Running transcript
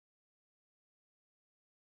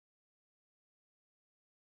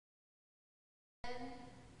then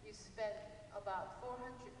you spend about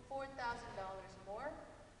 $4,000 more,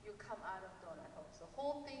 you come out of donut hole. So the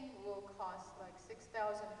whole thing will cost like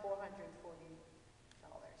 $6,440.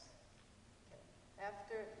 Okay.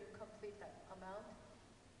 After you complete that amount,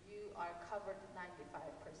 you are covered 95%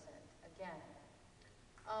 again.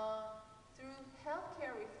 Through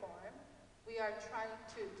healthcare reform, we are trying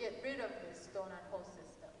to get rid of this donut hole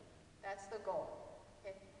system. That's the goal.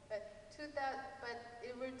 Okay? But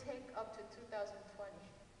it will take up to 2020.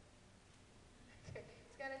 Okay?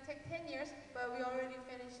 It's gonna take 10 years, but we already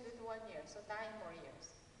finished with 1 year, so 9 more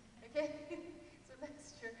years. Okay? So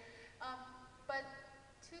that's true. But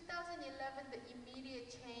 2011, the immediate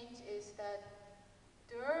change is that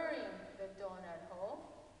during the donut hole,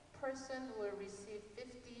 person will receive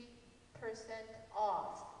 50%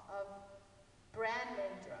 off of brand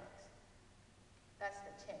name drugs. That's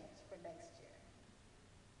the change for next year.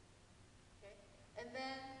 Okay? And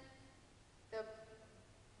then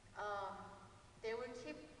they will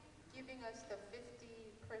keep giving us the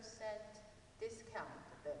 50% discount,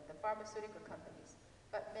 the pharmaceutical companies.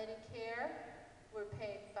 But Medicare, we're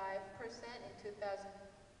paying 5% in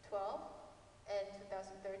 2012 and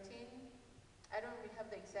 2013. I don't really have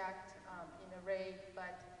the exact rate,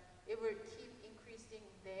 but it will keep increasing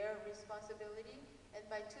their responsibility. And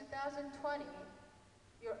by 2020,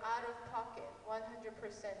 your out-of-pocket 100%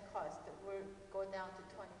 cost will go down to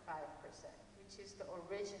 25%, which is the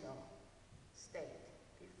original state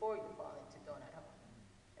before you fall into donut hole.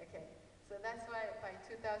 Okay, so that's why by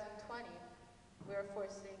 2020, we're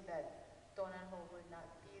foreseeing that donut hole will not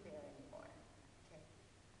be there anymore. Okay.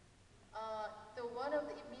 One of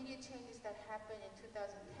the immediate changes that happened in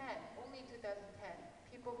 2010, only in 2010,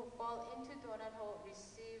 people who fall into donut hole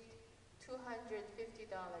received $250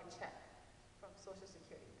 check from Social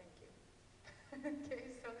Security. Thank you.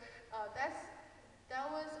 Okay, so that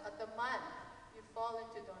was the month you fall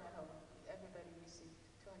into donut hole. Everybody received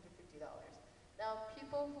 $250. Now,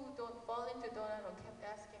 people who don't fall into donut hole kept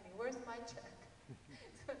asking me, "Where's my check?"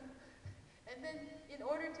 And then, in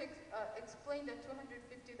order to explain the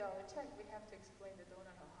 $250 check, we have to explain the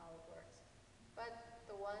donut hole, how it works. But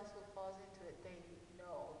the ones who falls into it, they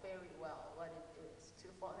know very well what it is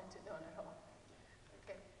to fall into donut hole.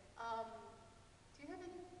 Okay. Do you have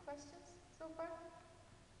any questions so far?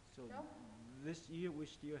 So no? This year we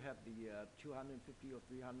still have the 250 or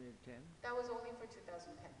 310? That was only for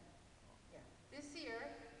 2010. Yeah. This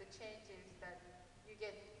year, the change is that you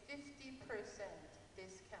get 50%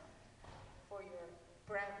 discount for your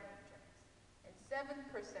brand name drugs and 7%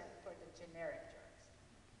 for the generic drugs.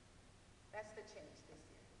 That's the change this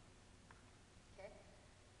year. Okay.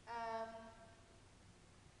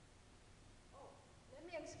 Let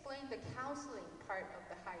me explain the counseling part of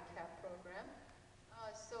the HICAP program.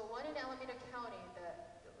 So one in Alameda County,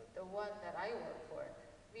 the one that I work for,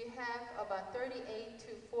 we have about 38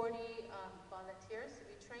 to 40 volunteers.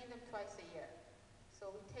 We train them twice a year.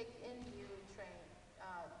 So we take in new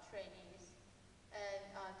trainees. And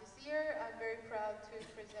this year, I'm very proud to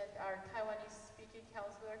present our Taiwanese speaking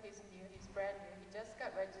counselor. He's new, he's brand new. He just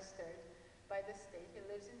got registered by the state. He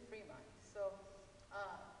lives in Fremont. So,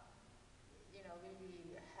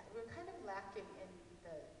 we're kind of lacking in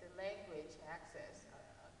the language access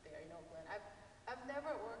up there in Oakland. I've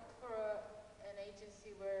never worked for an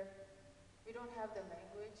agency where we don't have the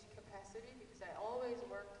language capacity because I always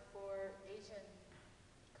worked for Asian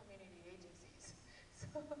community agencies.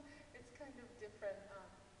 So it's kind of different.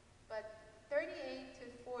 But 38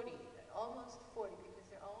 to 40, almost 40,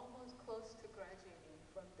 because they're almost close to graduating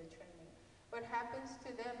from the training. What happens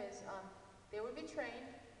to them is they will be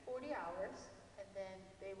trained 40 hours, and then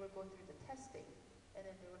they will go through the testing. And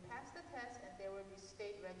then they will pass the test, and they will be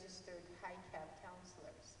state-registered HICAP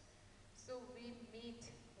counselors. So we meet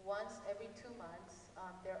once every 2 months.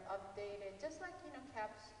 They're updated, just like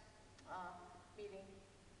CAPS meeting.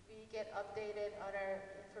 We get updated on our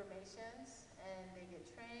informations, and they get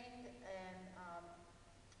trained, and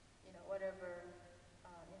whatever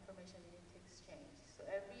information we need to exchange. So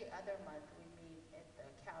every other month we meet at the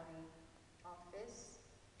county office,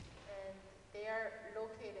 and they are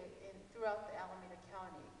located throughout the Alameda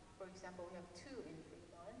County. For example, we have 2 in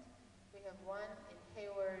Fremont. We have 1 in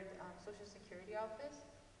Hayward Social Security Office.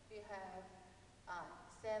 We have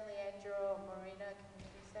San Leandro Marina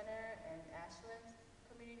Community Center and Ashland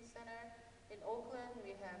Community Center. In Oakland,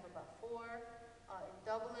 we have about 4. In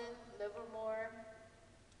Dublin, Livermore,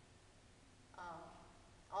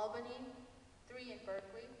 Albany, 3 in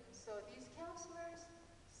Berkeley. So these counselors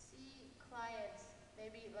see clients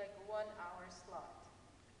maybe like 1 hour slot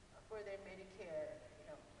for their Medicare,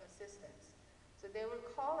 assistance. So they will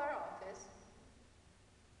call our office,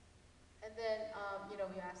 and And then,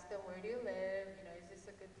 we ask them, where do you live? Is this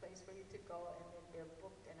a good place for you to go? And then they're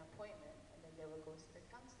booked an appointment, and then they will go to the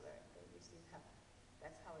counselor and they receive help.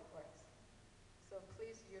 That's how it works. So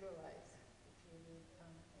please utilize if you need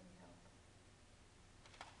any help.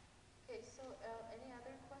 Okay, so any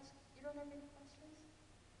other questions? You don't have any questions?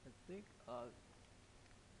 I think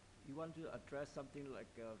you want to address something like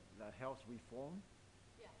the health reform?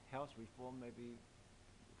 Yeah. Health reform, maybe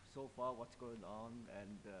so far what's going on,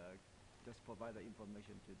 and just provide the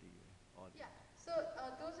information to the audience. Yeah, so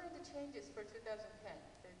those are the changes for 2010,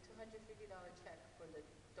 the $250 check for the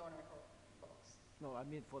donor folks. No, I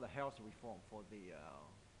mean for the health reform, for the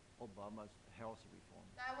Obama's health reform.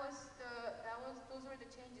 Those were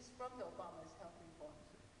the changes from the Obama's health reform.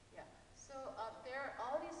 Yeah, so there are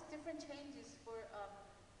all these different changes for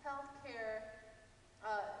healthcare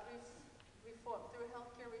reform, through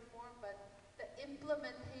healthcare reform, but the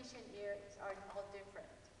implementation years are all different.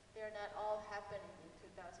 They're not all happening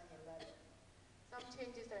in 2011. Some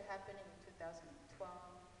changes are happening in 2012.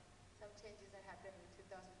 Some changes are happening in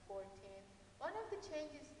 2014. One of the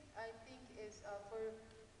changes, I think, is for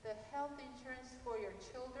the health insurance for your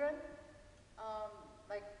children.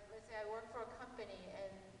 Like, let's say I work for a company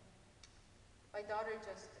and my daughter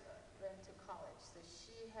just went to college, so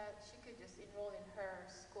she could just enroll in her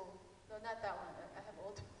school. No, not that one. I have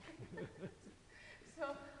older.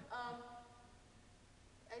 So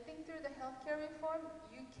I think through the healthcare reform,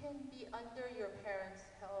 you can be under your parents'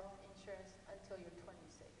 health insurance until you're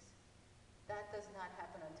 26. That does not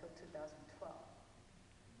happen until 2012.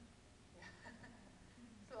 Yeah.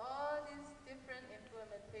 So all these different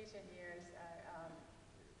implementation years are,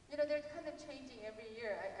 they're kind of changing every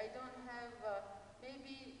year. I don't have,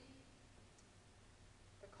 maybe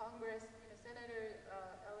the Congress, Senator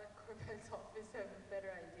Ellen Corbett's office have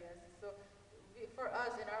better ideas. So for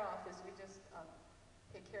us in our office, we just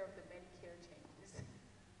take care of the Medicare changes.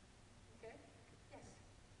 Okay? Yes?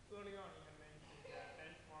 Early on, you had mentioned that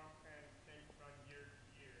benchmark plans change from year to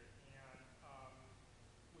year, and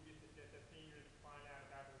would you suggest that seniors find out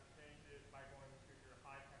about those changes by going to your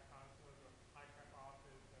HICAP counselors or HICAP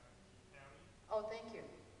office in the county? Oh, thank you.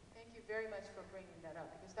 Thank you very much for bringing that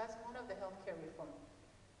up, because that's one of the healthcare reform.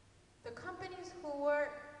 The companies who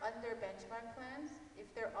were under benchmark plans,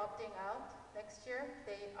 if they're opting out next year,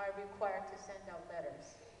 they are required to send out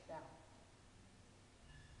letters now.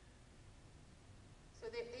 So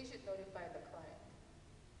they should notify the client.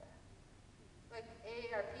 Yeah. Like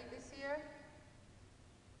AARP this year,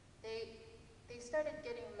 they started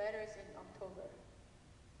getting letters in October.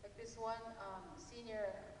 Like this one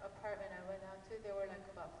senior apartment I went out to, there were like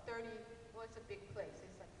about 30, well, it's a big place,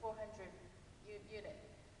 it's like 400 units.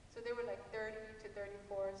 So there were like 30 to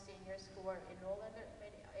 34 seniors who were enrolled under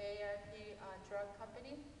AARP drug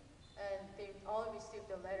company, and they all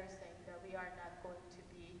received a letter saying that we are not going to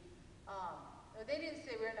be, no, they didn't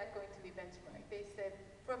say we're not going to be benchmarked. They said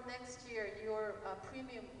from next year your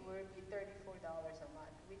premium will be $34 a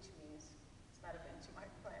month, which means it's not a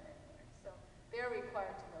benchmark plan anymore. So they're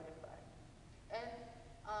required to notify. And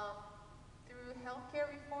through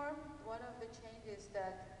healthcare reform, one of the changes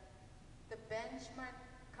that the benchmark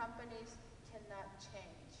companies cannot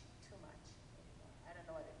change too much anymore. I don't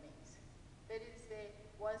know what it means. They didn't say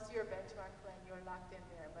once your benchmark plan, you're locked in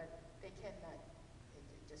there, but they cannot.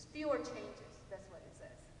 Just fewer changes. That's what it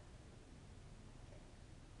says. Okay.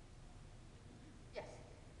 Yes.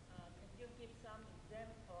 Can you give some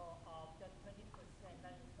example of the 20%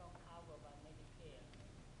 that is not covered by Medicare?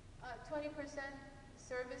 20%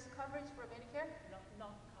 service coverage for Medicare?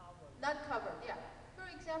 Not covered. Not covered. Yeah. For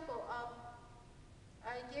example,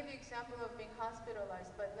 I gave you example of being hospitalized,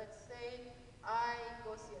 but let's say I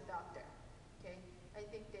go see a doctor, okay? I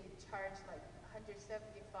think they charge like $175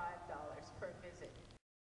 per visit.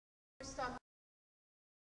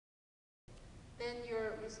 Then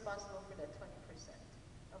you're responsible for that 20%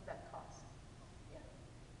 of that cost. Yeah.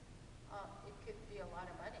 It could be a lot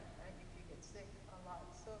of money, right? If you get sick a lot.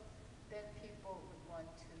 So then people would want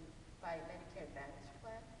to buy Medicare Advantage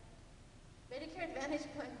Plan. Medicare Advantage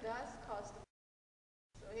Plan does cost.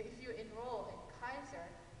 So if you enroll in Kaiser,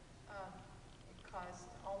 it costs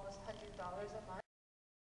almost $100 a month.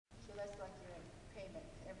 So that's like your payment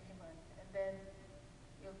every month. And then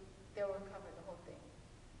they will cover the whole thing.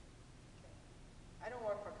 Okay. I don't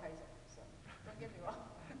work for Kaiser, so don't get me wrong.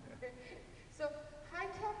 So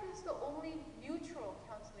HICAP is the only neutral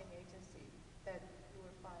counseling agency that you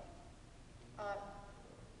will find.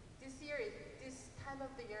 This time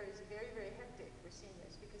of the year is very, very hectic for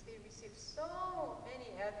seniors because they receive so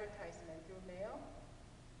many advertisements through mail.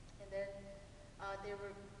 And then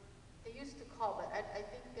they used to call, but I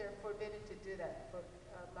think they're forbidden to do that for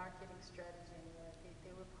marketing strategy.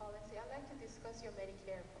 call and say, I'd like to discuss your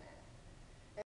Medicare plan.